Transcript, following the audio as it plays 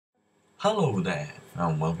Hello there,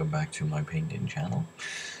 and welcome back to my painting channel.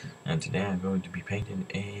 And today I'm going to be painting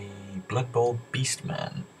a Blood Bowl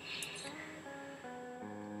beastman.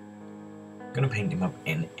 I'm going to paint him up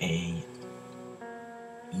in a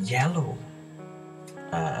yellow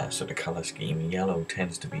sort of colour scheme. Yellow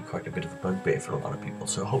tends to be quite a bit of a bugbear for a lot of people,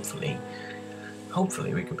 so hopefully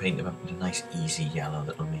we can paint him up in a nice easy yellow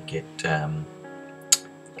that'll make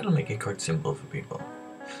it quite simple for people.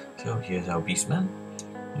 So here's our beastman.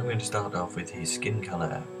 I'm going to start off with his skin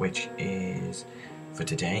colour, which is, for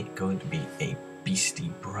today, going to be a beastie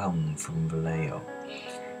brown from Vallejo.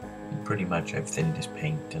 Pretty much I've thinned his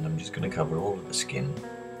paint and I'm just going to cover all of the skin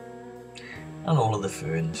and all of the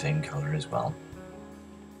fur in the same colour as well.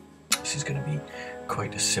 This is going to be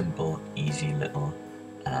quite a simple, easy little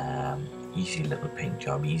paint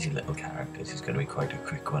job, easy little characters. It's going to be quite a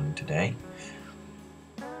quick one today.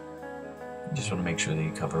 You just want to make sure that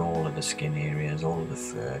you cover all of the skin areas, all of the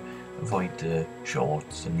fur, avoid the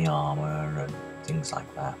shorts and the armour and things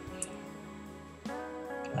like that.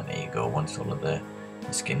 And there you go, once all of the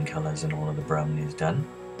skin colours and all of the brown is done,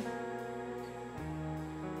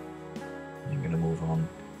 I'm going to move on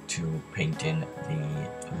to painting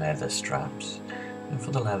the leather straps. And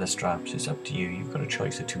for the leather straps, it's up to you. You've got a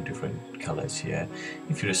choice of two different colours here.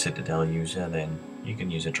 If you're a Citadel user, then you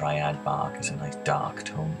can use a Dryad bark as a nice dark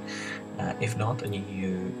tone. If not, and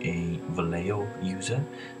you're a Vallejo user,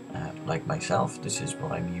 like myself, this is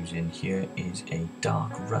what I'm using here, is a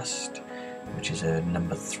dark rust, which is a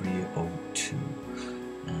number 302.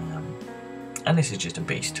 And this is just a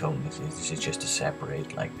base tone. This is just to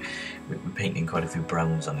separate. Like, we're painting quite a few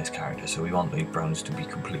browns on this character, so we want the browns to be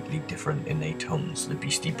completely different in their tones. The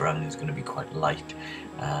beastie brown is going to be quite light.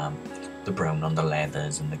 The brown on the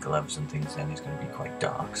leathers and the gloves and things then is going to be quite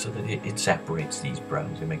dark, so that it separates these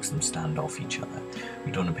browns. It makes them stand off each other.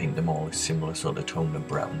 We don't want to paint them all a similar sort of tone of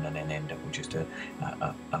brown and then end up with just a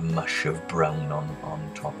mush of brown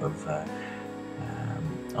on top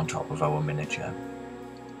of our miniature.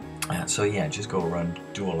 So yeah, just go around,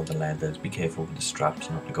 do all of the leathers, be careful with the straps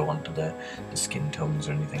not to go onto the skin tones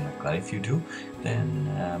or anything like that. If you do, then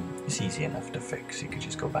it's easy enough to fix. You could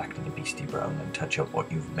just go back to the beastie brown and touch up what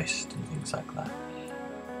you've missed and things like that.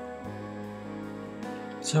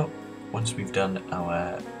 So once we've done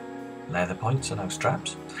our leather points and our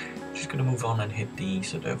straps, I'm just going to move on and hit the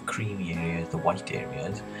sort of creamy areas, the white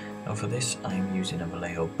areas. Now for this I'm using a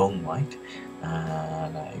Vallejo bone white,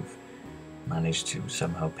 and I've managed to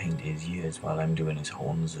somehow paint his ears while I'm doing his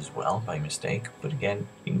horns as well by mistake, but again,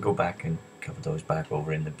 you can go back and cover those back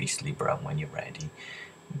over in the beastly brown when you're ready.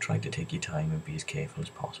 And try to take your time and be as careful as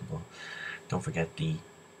possible. Don't forget the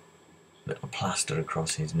little plaster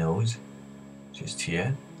across his nose, just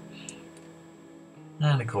here.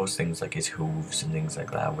 And of course things like his hooves and things like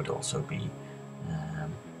that would also be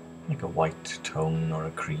like a white tone or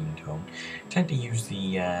a cream tone. I tend to use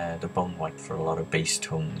the bone white for a lot of base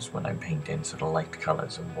tones when I'm painting sort of light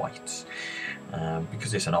colours and whites.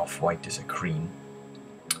 Because it's an off-white, it's a cream,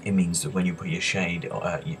 it means that when you put your shade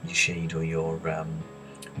or your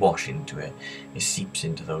wash into it, it seeps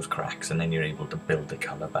into those cracks and then you're able to build the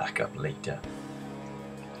colour back up later.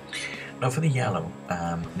 Now for the yellow,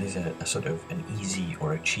 there's a sort of an easy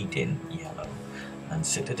or a cheat-in yellow. And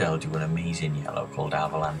Citadel do an amazing yellow called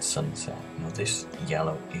Avalanche Sunset. Now this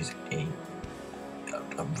yellow is a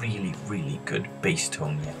really, really good base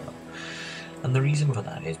tone yellow. And the reason for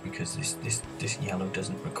that is because this yellow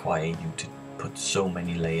doesn't require you to put so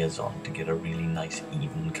many layers on to get a really nice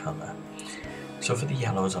even colour. So for the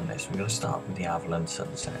yellows on this, we're going to start with the Avalanche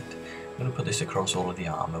Sunset. We're going to put this across all of the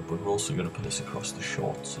armour, but we're also going to put this across the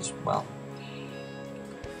shorts as well.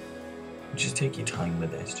 Just take your time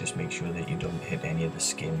with this, just make sure that you don't hit any of the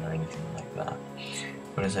skin or anything like that.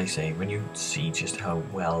 But as I say, when you see just how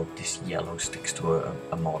well this yellow sticks to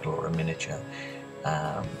a model or a miniature,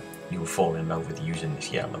 you'll fall in love with using this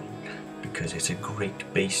yellow, because it's a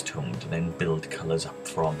great base tone to then build colours up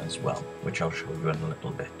from as well, which I'll show you in a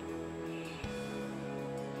little bit.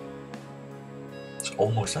 It's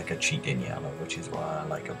almost like a cheat-in yellow, which is what I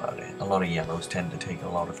like about it. A lot of yellows tend to take a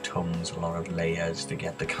lot of tones, a lot of layers to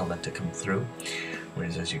get the colour to come through.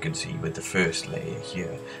 Whereas as you can see with the first layer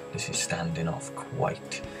here, this is standing off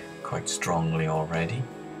quite strongly already.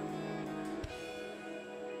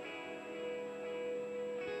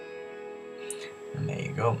 And there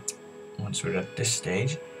you go. Once we're at this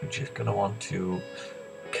stage, we're just going to want to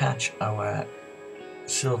catch our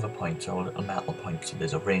silver points or little metal points. So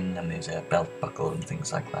there's a ring and there's a belt buckle and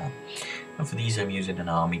things like that. And for these I'm using an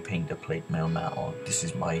Army Painter plate mail metal. This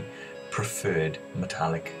is my preferred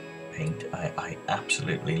metallic paint. I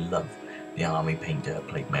absolutely love the Army Painter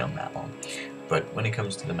plate mail metal. But when it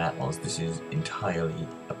comes to the metals, this is entirely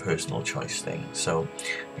a personal choice thing. So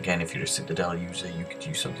again, if you're a Citadel user, you could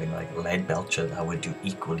use something like Lead Belcher, that would do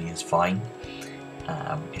equally as fine.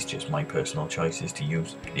 It's just my personal choice is to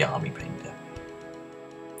use the Army Painter.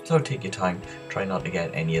 So take your time, try not to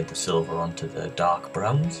get any of the silver onto the dark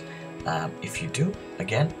browns. If you do,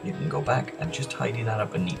 again, you can go back and just tidy that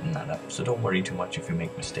up and neaten that up. So don't worry too much if you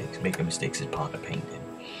make mistakes. Making mistakes is part of painting.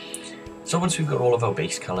 So once we've got all of our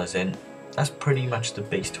base colours in, that's pretty much the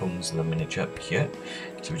base tones of the miniature up here.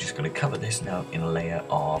 So we're just going to cover this now in a layer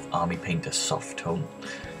of Army Painter Soft Tone.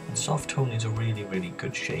 And Soft Tone is a really, really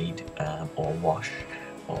good shade, or wash,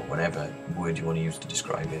 or whatever word you want to use to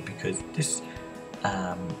describe it, because this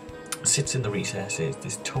sits in the recesses,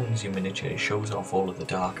 this tones your miniature, it shows off all of the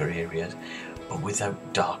darker areas, but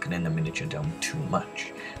without darkening the miniature down too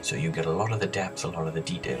much. So you get a lot of the depth, a lot of the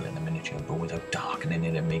detail in the miniature, but without darkening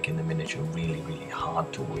it and making the miniature really, really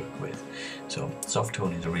hard to work with. So soft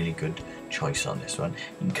tone is a really good choice on this one.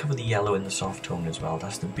 You can cover the yellow in the soft tone as well.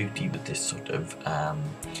 That's the beauty with this sort of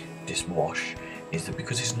this wash, is that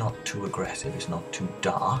because it's not too aggressive, it's not too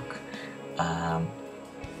dark,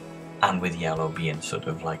 and with yellow being sort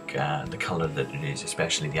of like the colour that it is,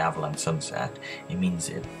 especially the Avalanche Sunset, it means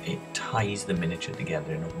it ties the miniature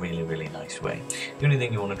together in a really, really nice way. The only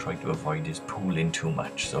thing you want to try to avoid is pooling too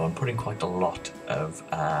much, so I'm putting quite a lot of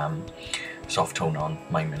soft tone on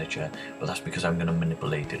my miniature, but that's because I'm going to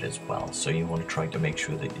manipulate it as well, so you want to try to make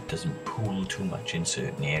sure that it doesn't pool too much in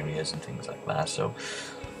certain areas and things like that. So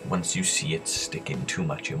once you see it sticking too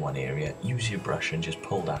much in one area, use your brush and just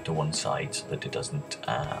pull that to one side so that it doesn't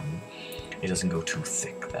go too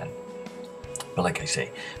thick then. But like I say,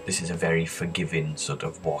 this is a very forgiving sort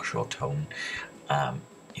of wash or tone.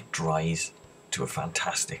 It dries to a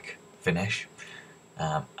fantastic finish,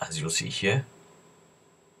 as you'll see here.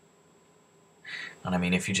 And I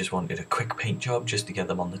mean, if you just wanted a quick paint job just to get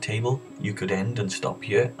them on the table, you could end and stop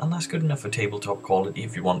here, and that's good enough for tabletop quality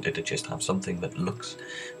if you wanted to just have something that looks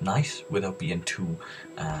nice without being too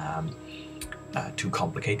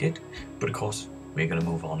complicated. But of course, we're going to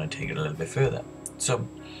move on and take it a little bit further. So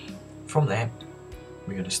from there,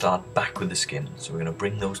 we're going to start back with the skin. So we're going to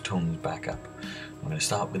bring those tones back up. I'm going to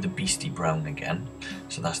start with the Beastie Brown again.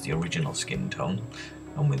 So that's the original skin tone.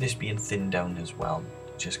 And with this being thinned down as well,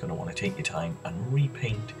 just going to want to take your time and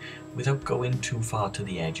repaint without going too far to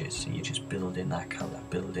the edges. So you're just building that colour,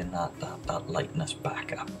 building that lightness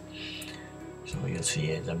back up. So what you'll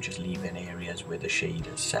see is I'm just leaving areas where the shade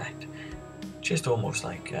is set, just almost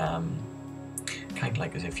like kind of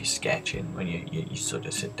like as if you're sketching. When you sort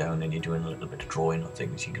of sit down and you're doing a little bit of drawing or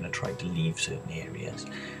things, you're going to try to leave certain areas.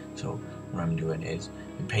 So what I'm doing is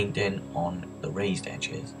I'm painting on the raised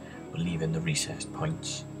edges, but leaving the recessed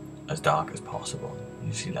points as dark as possible.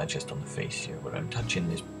 You see that just on the face here, where I'm touching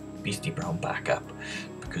this Beastie Brown back up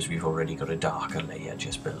because we've already got a darker layer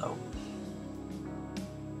just below.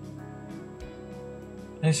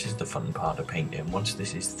 This is the fun part of painting. Once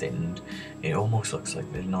this is thinned, it almost looks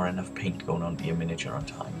like there's not enough paint going onto your miniature on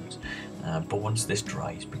times. But once this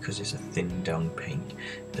dries, because it's a thinned down paint,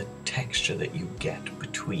 the texture that you get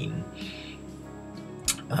between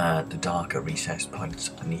the darker recessed points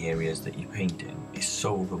and the areas that you paint in is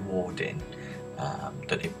so rewarding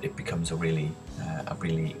that it becomes a really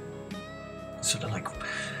sort of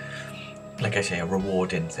like I say, a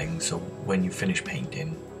rewarding thing. So when you finish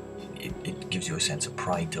painting, it gives you a sense of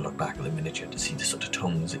pride to look back at the miniature to see the sort of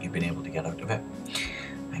tones that you've been able to get out of it.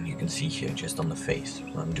 And you can see here just on the face,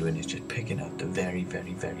 what I'm doing is just picking out the very,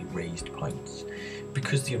 very, very raised points.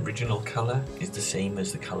 Because the original colour is the same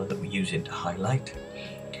as the colour that we use in to highlight,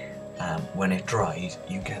 when it dries,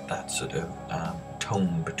 you get that sort of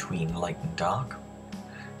tone between light and dark.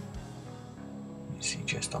 You see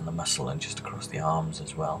just on the muscle and just across the arms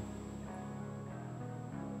as well.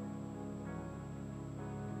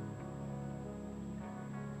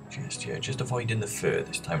 Just here, just avoiding the fur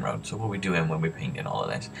this time around. So what we're doing when we're painting all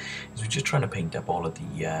of this is we're just trying to paint up all of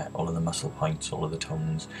the muscle points, all of the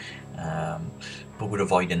tones, but we're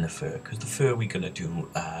avoiding the fur, because the fur we're going to do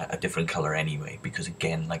a different colour anyway, because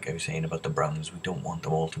again, like I was saying about the browns, we don't want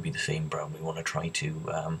them all to be the same brown. We want to try to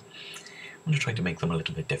make them a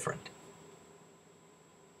little bit different.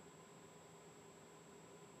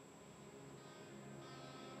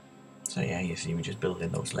 So yeah, you see we're just building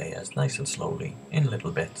those layers nice and slowly, in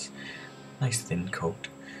little bits. Nice thin coat,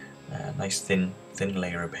 nice thin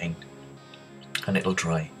layer of paint, and it'll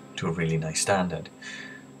dry to a really nice standard.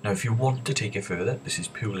 Now if you want to take it further, this is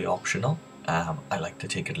purely optional. I like to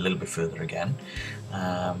take it a little bit further again.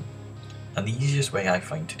 And the easiest way I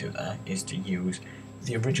find to do that is to use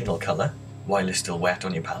the original colour while it's still wet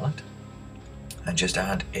on your palette. and just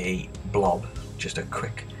add a blob, just a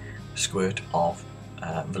quick squirt of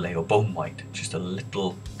Vallejo Bone White, just a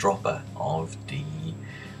little dropper of the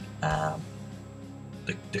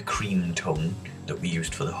cream tone that we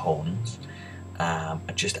used for the horns.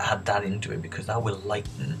 And just add that into it because that will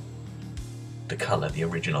lighten the colour, the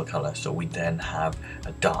original colour, so we then have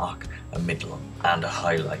a dark, a middle and a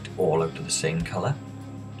highlight all out of the same colour.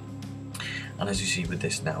 And as you see with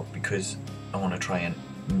this now, because I want to try and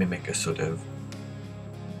mimic a sort of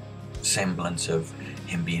semblance of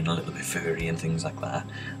him being a little bit furry and things like that,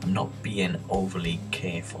 I'm not being overly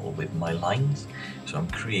careful with my lines, so I'm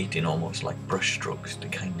creating almost like brush strokes to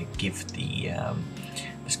kind of give the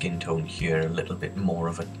skin tone here a little bit more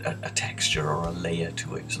of a texture or a layer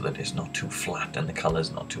to it, so that it's not too flat and the colour's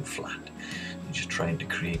not too flat. I'm just trying to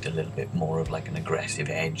create a little bit more of like an aggressive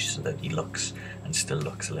edge so that he looks and still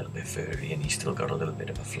looks a little bit furry, and he's still got a little bit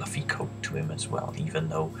of a fluffy coat to him as well, even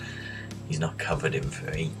though he's not covered in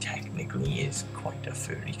fur. He technically is quite a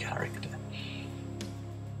furry character.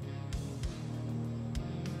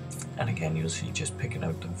 And again, you'll see just picking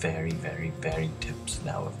out the very, very, very tips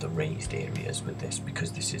now of the raised areas with this,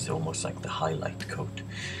 because this is almost like the highlight coat.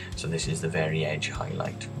 So this is the very edge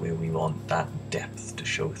highlight where we want that depth to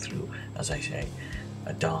show through, as I say,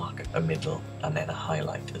 a dark, a middle, and then a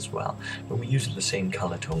highlight as well. But we're using the same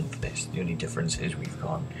colour tone for this. The only difference is we've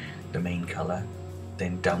gone the main colour,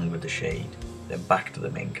 then down with the shade, then back to the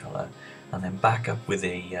main colour, and then back up with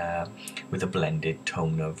a blended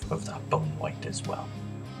tone of that bone white as well.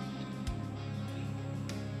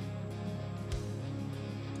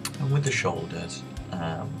 And with the shoulders,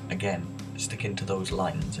 again, sticking to those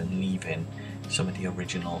lines and leaving some of the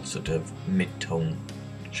original sort of mid-tone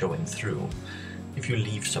showing through. If you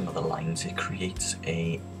leave some of the lines, it creates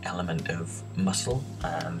a element of muscle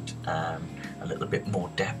and a little bit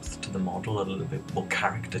more depth to the model, a little bit more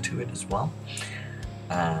character to it as well.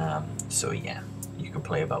 So yeah, you can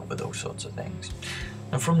play about with those sorts of things.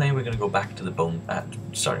 And from there we're going to go back to the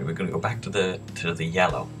we're going to go back to the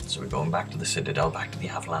yellow. So we're going back to the Citadel, back to the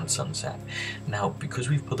Avalanche Sunset. Now, because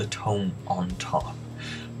we've put the tone on top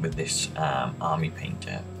with this army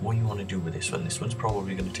painter, what you want to do with this one's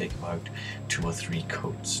probably going to take about 2 or 3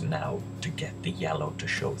 coats now to get the yellow to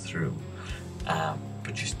show through.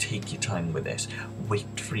 But just take your time with this.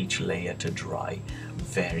 Wait for each layer to dry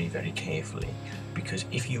very, very carefully, because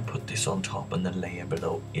if you put this on top and the layer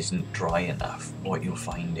below isn't dry enough, what you'll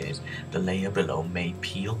find is the layer below may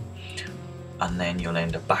peel, and then you'll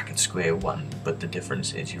end up back at square one. But the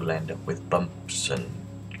difference is you'll end up with bumps and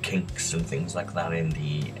kinks and things like that in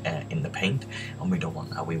the paint, and we don't want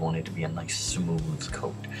that. We want it to be a nice smooth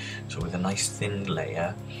coat. So with a nice thin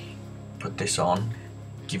layer, put this on,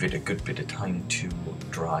 give it a good bit of time to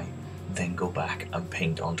dry, then go back and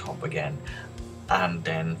paint on top again, and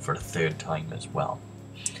then for a 3rd time as well.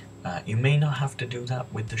 You may not have to do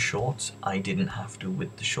that with the shorts. I didn't have to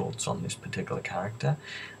with the shorts on this particular character.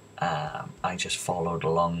 I just followed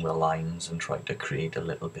along the lines and tried to create a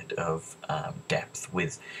little bit of depth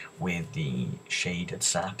with where the shade had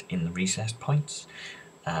sat in the recessed points.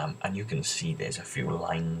 And you can see there's a few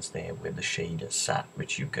lines there where the shade has sat,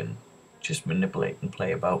 which you can just manipulate and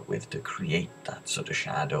play about with to create that sort of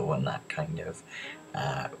shadow and that kind of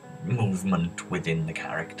movement within the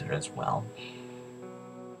character as well.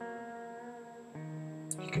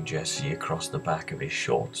 You can just see across the back of his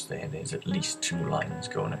shorts there's at least 2 lines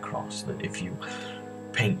going across, that if you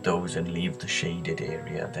paint those and leave the shaded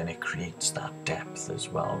area, then it creates that depth as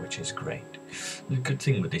well, which is great. The good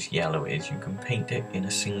thing with this yellow is you can paint it in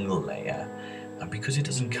a single layer, and because it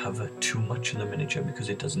doesn't cover too much of the miniature, because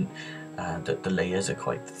it doesn't, the layers are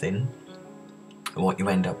quite thin, what you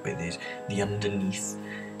end up with is the underneath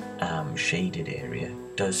shaded area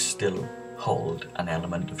does still hold an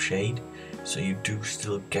element of shade, so you do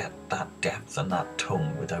still get that depth and that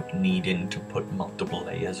tone without needing to put multiple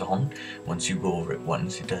layers on. Once you go over it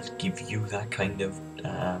once, it does give you that kind of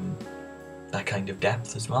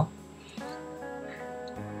depth as well.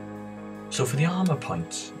 So for the armor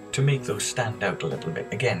points, to make those stand out a little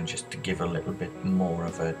bit, again, just to give a little bit more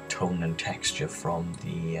of a tone and texture from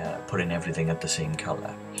the putting everything at the same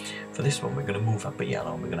colour. For this one, we're going to move up a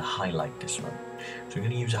yellow and we're going to highlight this one. So we're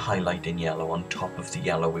going to use a highlight in yellow on top of the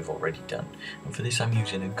yellow we've already done. And for this, I'm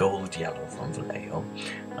using a gold yellow from Vallejo.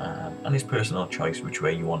 And it's personal choice which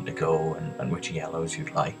way you want to go and which yellows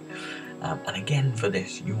you'd like. And again, for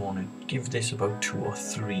this, you want to give this about 2 or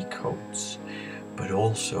 3 coats, but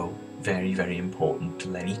also very, very important to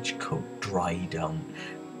let each coat dry down.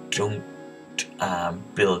 Don't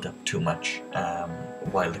build up too much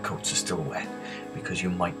while the coats are still wet, because you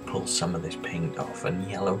might pull some of this paint off, and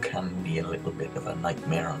yellow can be a little bit of a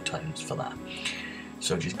nightmare on times for that.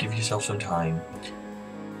 So just give yourself some time,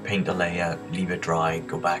 paint a layer, leave it dry,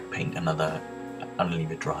 go back, paint another, and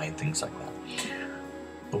leave it dry, and things like that.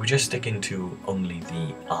 But we're just sticking to only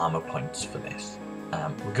the armor points for this.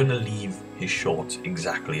 We're going to leave his shorts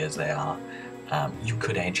exactly as they are. You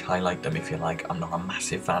could edge highlight them if you like. I'm not a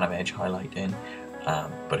massive fan of edge highlighting,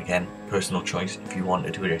 but again, personal choice. If you want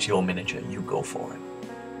to do it as your miniature, you go for it.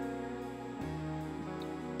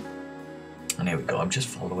 And here we go. I'm just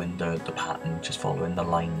following the pattern, just following the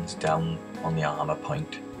lines down on the armor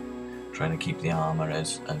point, trying to keep the armor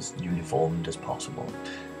as uniformed as possible,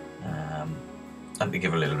 and to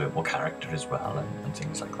give a little bit more character as well, and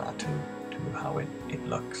things like that to how it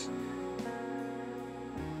looks.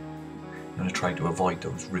 I'm going to try to avoid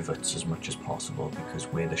those rivets as much as possible, because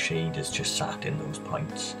where the shade is just sat in those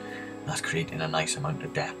points, that's creating a nice amount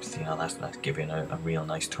of depth. You know, that's giving a real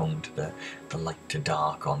nice tone to the light to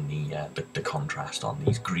dark on the contrast on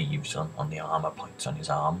these greaves on the armor points on his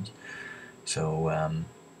arms. So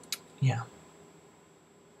yeah.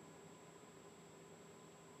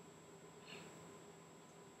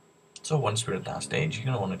 So once we're at that stage, you're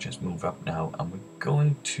going to want to just move up now, and we're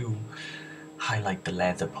going to highlight the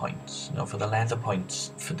leather points. Now for the leather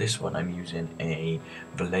points, for this one I'm using a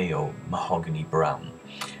Vallejo mahogany brown.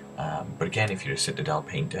 But again, if you're a Citadel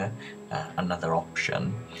painter, another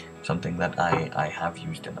option, something that I have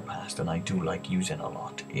used in the past and I do like using a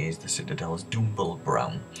lot, is the Citadel's Doombull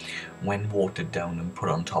brown. When watered down and put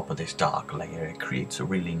on top of this dark layer, it creates a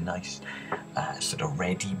really nice sort of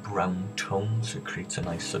reddy brown tone, so it creates a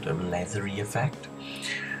nice sort of leathery effect.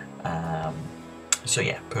 So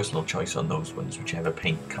yeah, personal choice on those ones, whichever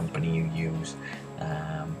paint company you use.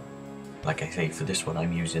 Like I say, for this one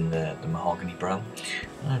I'm using the mahogany brown,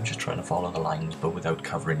 and I'm just trying to follow the lines but without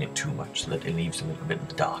covering it too much, so that it leaves a little bit of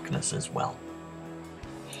the darkness as well.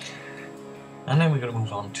 And then we're going to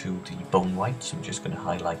move on to the bone white, so we're just going to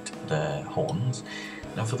highlight the horns.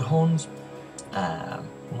 Now for the horns,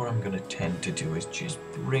 what I'm going to tend to do is just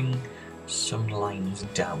bring some lines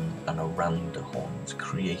down and around the horns,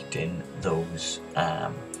 creating those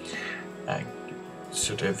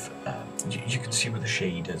sort of, you can see where the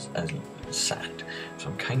shade has sat, so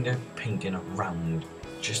I'm kind of painting around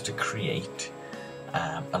just to create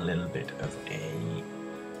a little bit of a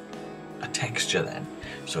texture then,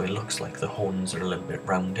 so it looks like the horns are a little bit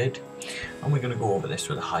rounded. And we're going to go over this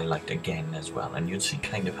with a highlight again as well, and you'll see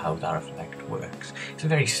kind of how that effect works. It's a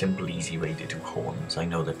very simple, easy way to do horns. I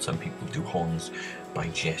know that some people do horns by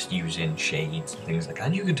just using shades and things like that,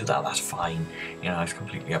 and you can do that, that's fine, you know, it's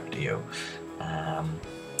completely up to you.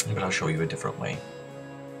 But I'll show you a different way.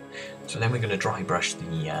 So then we're going to dry brush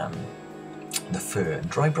the fur.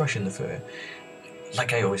 Dry brushing the fur,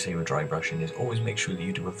 like I always say with dry brushing, is always make sure that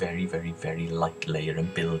you do a very, very, very light layer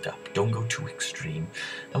and build up. Don't go too extreme.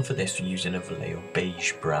 And for this, we're using a Vallejo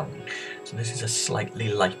beige brown. So this is a slightly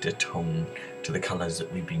lighter tone to the colours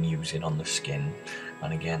that we've been using on the skin.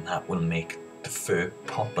 And again, that will make the fur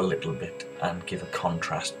pop a little bit and give a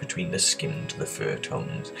contrast between the skin to the fur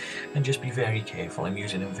tones. And just be very careful. I'm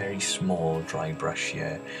using a very small dry brush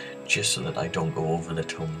here, just so that I don't go over the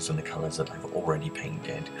tones and the colours that I've already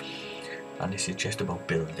painted. And this is just about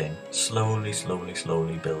building, slowly, slowly,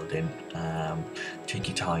 slowly building. Take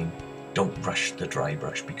your time, don't rush the dry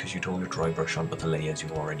brush, because you don't want to dry brush onto the layers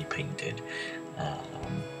you've already painted.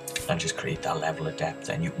 And just create that level of depth,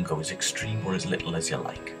 and you can go as extreme or as little as you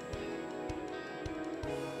like.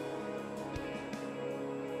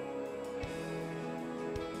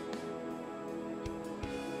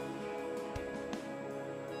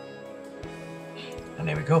 And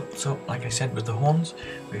there we go. So like I said, with the horns,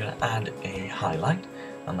 we're going to add a highlight,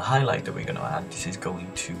 and the highlight that we're going to add, this is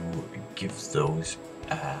going to give those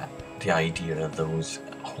the idea of those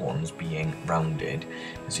horns being rounded.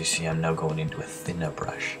 As you see, I'm now going into a thinner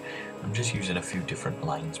brush. I'm just using a few different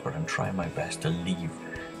lines, but I'm trying my best to leave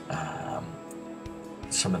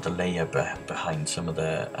some of the layer behind, some of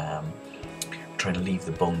the trying to leave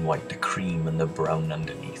the bone white, the cream and the brown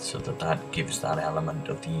underneath, so that gives that element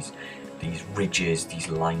of these ridges, these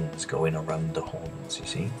lines going around the horns, you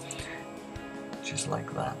see? Just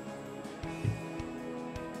like that.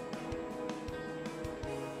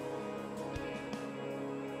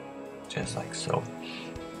 Just like so.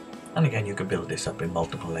 And again, you can build this up in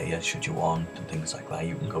multiple layers should you want, and things like that.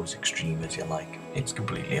 You can go as extreme as you like. It's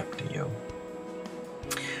completely up to you.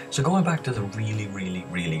 So going back to the really, really,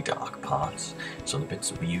 really dark parts, so the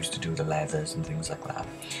bits that we used to do the leathers and things like that,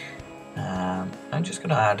 I'm just going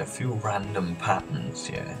to add a few random patterns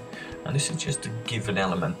here, and this is just to give an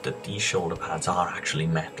element that these shoulder pads are actually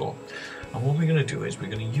metal. And what we're going to do is we're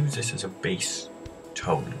going to use this as a base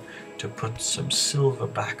tone to put some silver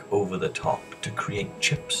back over the top to create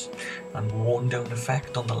chips and worn down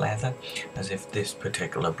effect on the leather, as if this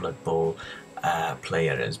particular Blood Bowl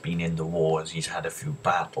player has been in the wars, he's had a few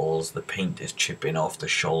battles, the paint is chipping off the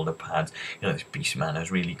shoulder pads. You know, this beastman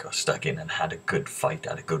has really got stuck in and had a good fight,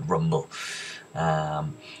 had a good rumble.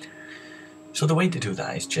 So the way to do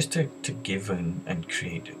that is just to give and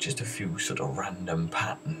create just a few sort of random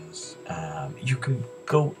patterns. You can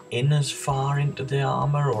go in as far into the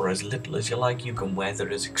armour or as little as you like. You can weather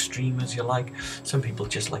as extreme as you like. Some people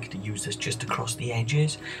just like to use this just across the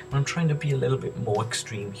edges. And I'm trying to be a little bit more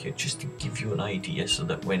extreme here just to give you an idea so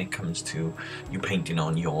that when it comes to you painting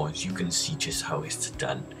on yours, you can see just how it's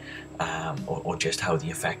done, or just how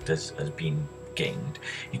the effect has been gained.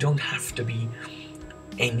 You don't have to be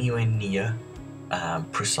anywhere near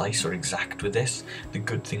precise or exact with this. The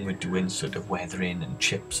good thing with doing sort of weathering and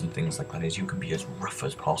chips and things like that is you can be as rough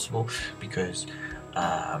as possible, because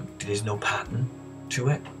there is no pattern to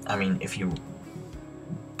it. I mean, if you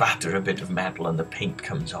batter a bit of metal and the paint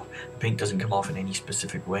comes off, the paint doesn't come off in any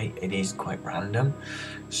specific way. It is quite random.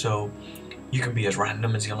 So you can be as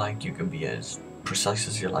random as you like, you can be as precise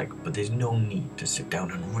as you like, but there's no need to sit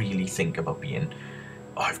down and really think about being,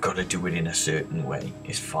 oh, I've got to do it in a certain way.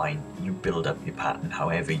 It's fine. You build up your pattern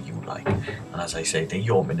however you like. And as I say, they're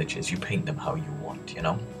your miniatures. You paint them how you want, you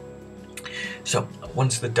know. So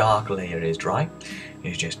once the dark layer is dry,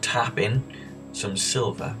 you just tap in some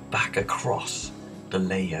silver back across the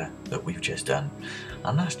layer that we've just done.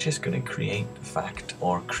 And that's just going to create the fact,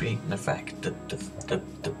 or create an effect, that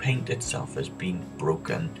the paint itself has been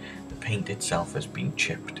broken, the paint itself has been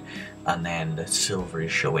chipped, and then the silver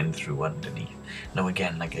is showing through underneath. Now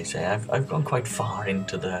again, like I say, I've gone quite far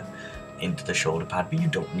into the shoulder pad, but you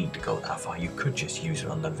don't need to go that far. You could just use it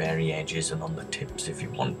on the very edges and on the tips if you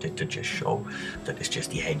wanted to just show that it's just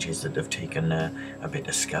the edges that have taken a bit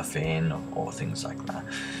of scuff in, or things like that.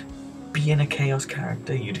 Being a Chaos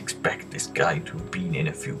character, you'd expect this guy to have been in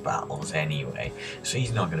a few battles anyway, so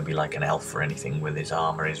he's not going to be like an elf or anything where his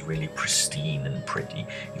armour is really pristine and pretty.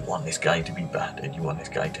 You want this guy to be battered, you want this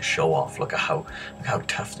guy to show off. Look at how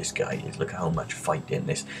tough this guy is, look at how much fighting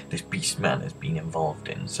this beastman has been involved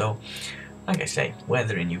in. So, like I say,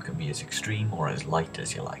 weathering you can be as extreme or as light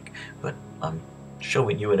as you like, but I'm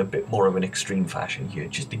showing you in a bit more of an extreme fashion here,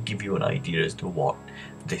 just to give you an idea as to what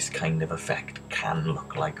this kind of effect can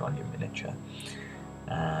look like on your miniature.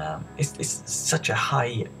 It's such a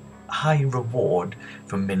high reward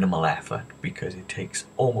for minimal effort, because it takes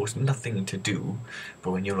almost nothing to do,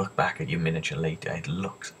 but when you look back at your miniature later, it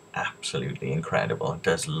looks absolutely incredible. It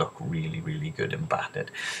does look really, really good and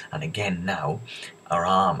battered. And again, now our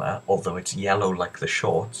armour, although it's yellow like the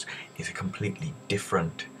shorts, is a completely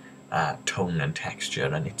different tone and texture,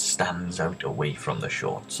 and it stands out away from the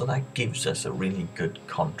shorts, so that gives us a really good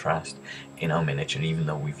contrast in our miniature, even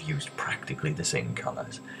though we've used practically the same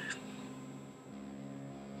colours.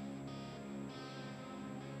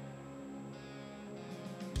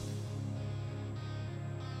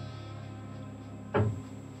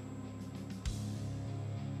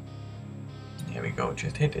 There we go,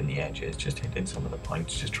 just hitting the edges, just hitting some of the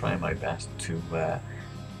points, just trying my best to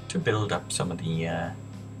build up some of the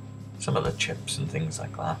chips and things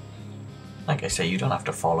like that. Like I say, you don't have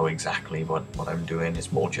to follow exactly what I'm doing.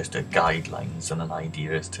 It's more just a guidelines and an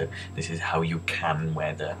idea as to this is how you can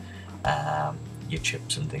weather your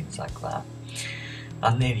chips and things like that.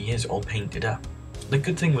 And there he is, all painted up. The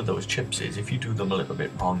good thing with those chips is if you do them a little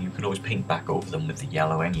bit wrong, you can always paint back over them with the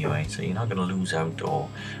yellow anyway, so you're not going to lose out or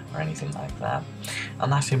anything like that.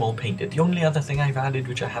 And that's him all painted. The only other thing I've added,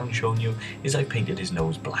 which I haven't shown you, is I've painted his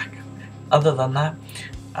nose black. Other than that,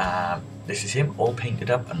 this is him all painted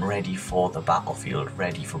up and ready for the battlefield,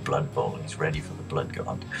 ready for Blood Bowl. He's ready for the Blood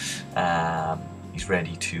God. He's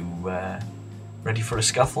ready for a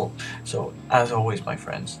scuffle. So as always, my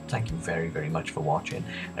friends, thank you very, very much for watching.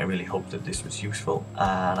 I really hope that this was useful,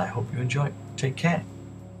 and I hope you enjoy. Take care.